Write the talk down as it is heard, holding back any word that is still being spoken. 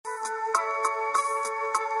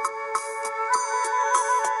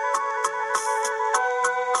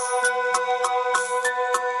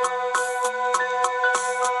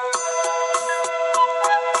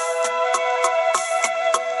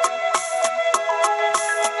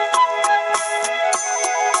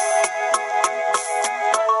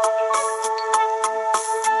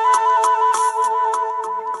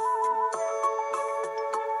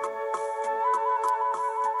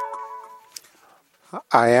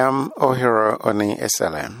I am Ohiro Oni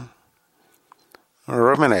Eselem.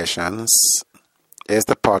 Ruminations is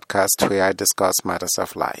the podcast where I discuss matters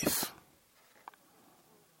of life.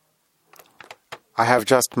 I have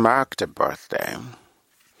just marked a birthday.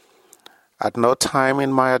 At no time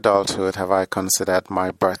in my adulthood have I considered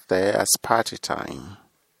my birthday as party time.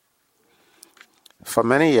 For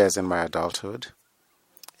many years in my adulthood,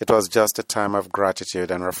 it was just a time of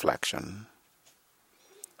gratitude and reflection.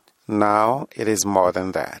 Now it is more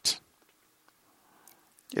than that.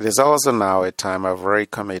 It is also now a time of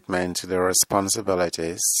recommitment to the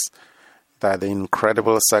responsibilities that the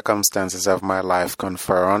incredible circumstances of my life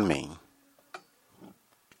confer on me.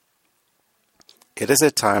 It is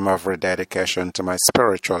a time of rededication to my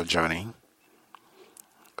spiritual journey,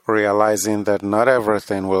 realizing that not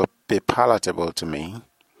everything will be palatable to me,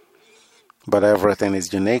 but everything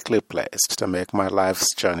is uniquely placed to make my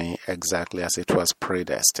life's journey exactly as it was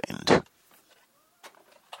predestined.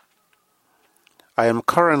 I am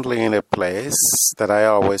currently in a place that I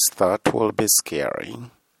always thought will be scary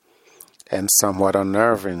and somewhat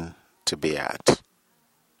unnerving to be at.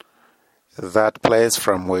 That place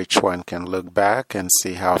from which one can look back and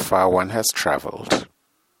see how far one has traveled.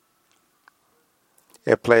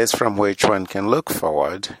 A place from which one can look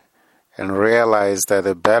forward and realize that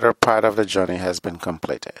the better part of the journey has been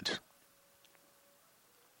completed.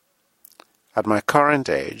 At my current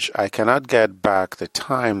age, I cannot get back the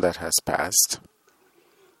time that has passed.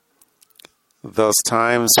 Those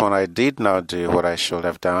times when I did not do what I should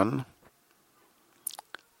have done.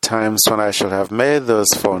 Times when I should have made those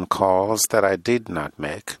phone calls that I did not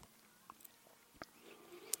make.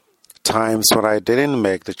 Times when I didn't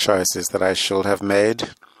make the choices that I should have made.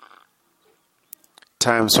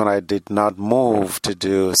 Times when I did not move to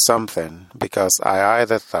do something because I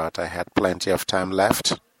either thought I had plenty of time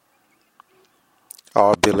left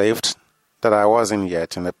or believed that I wasn't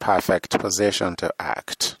yet in the perfect position to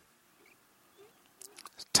act.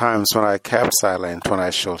 Times when I kept silent when I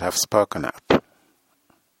should have spoken up.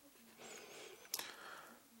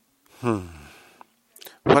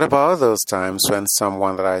 What about those times when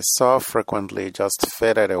someone that I saw frequently just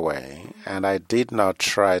faded away and I did not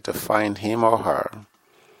try to find him or her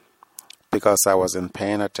because I wasn't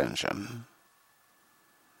paying attention,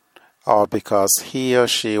 or because he or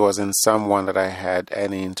she wasn't someone that I had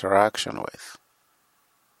any interaction with?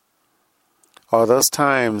 Or those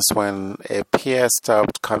times when a peer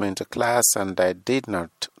stopped coming to class and I did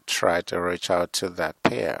not try to reach out to that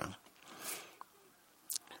peer?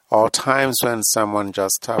 Or times when someone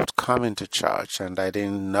just stopped coming to church and I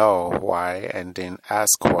didn't know why and didn't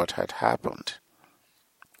ask what had happened?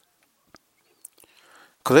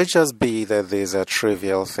 Could it just be that these are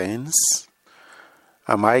trivial things?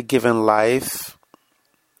 Am I giving life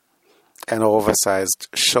and oversized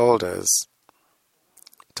shoulders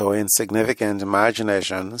to insignificant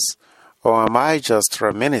imaginations, or am I just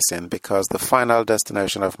reminiscing because the final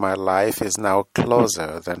destination of my life is now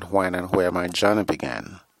closer than when and where my journey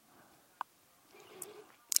began?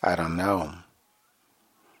 I don't know.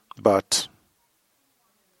 But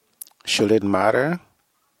should it matter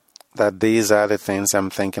that these are the things I'm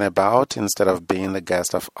thinking about instead of being the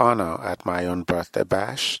guest of honor at my own birthday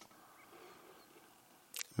bash?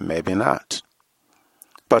 Maybe not.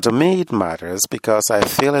 But to me it matters because I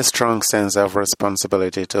feel a strong sense of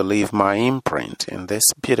responsibility to leave my imprint in this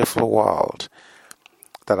beautiful world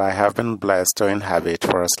that I have been blessed to inhabit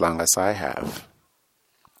for as long as I have.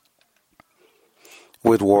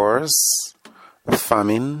 With wars,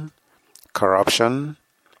 famine, corruption,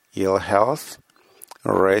 ill health,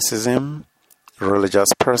 racism, religious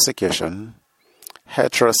persecution,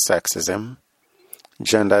 heterosexism,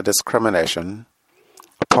 gender discrimination,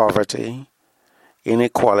 poverty,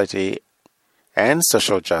 inequality, and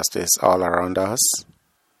social justice all around us,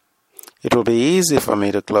 it will be easy for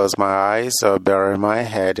me to close my eyes or bury my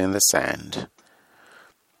head in the sand.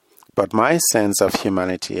 But my sense of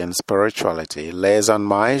humanity and spirituality lays on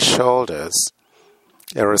my shoulders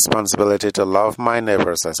a responsibility to love my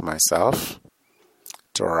neighbors as myself,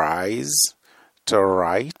 to rise, to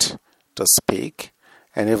write, to speak,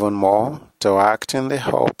 and even more, to act in the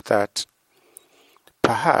hope that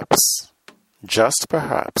perhaps, just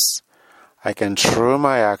perhaps, I can through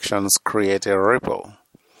my actions create a ripple,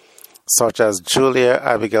 such as Julia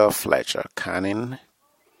Abigail Fletcher Canning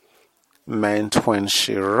meant when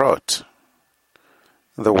she wrote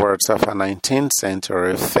the words of a 19th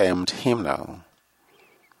century famed hymnal.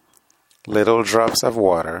 Little drops of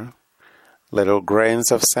water, little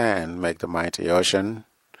grains of sand make the mighty ocean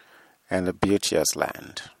and the beauteous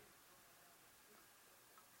land.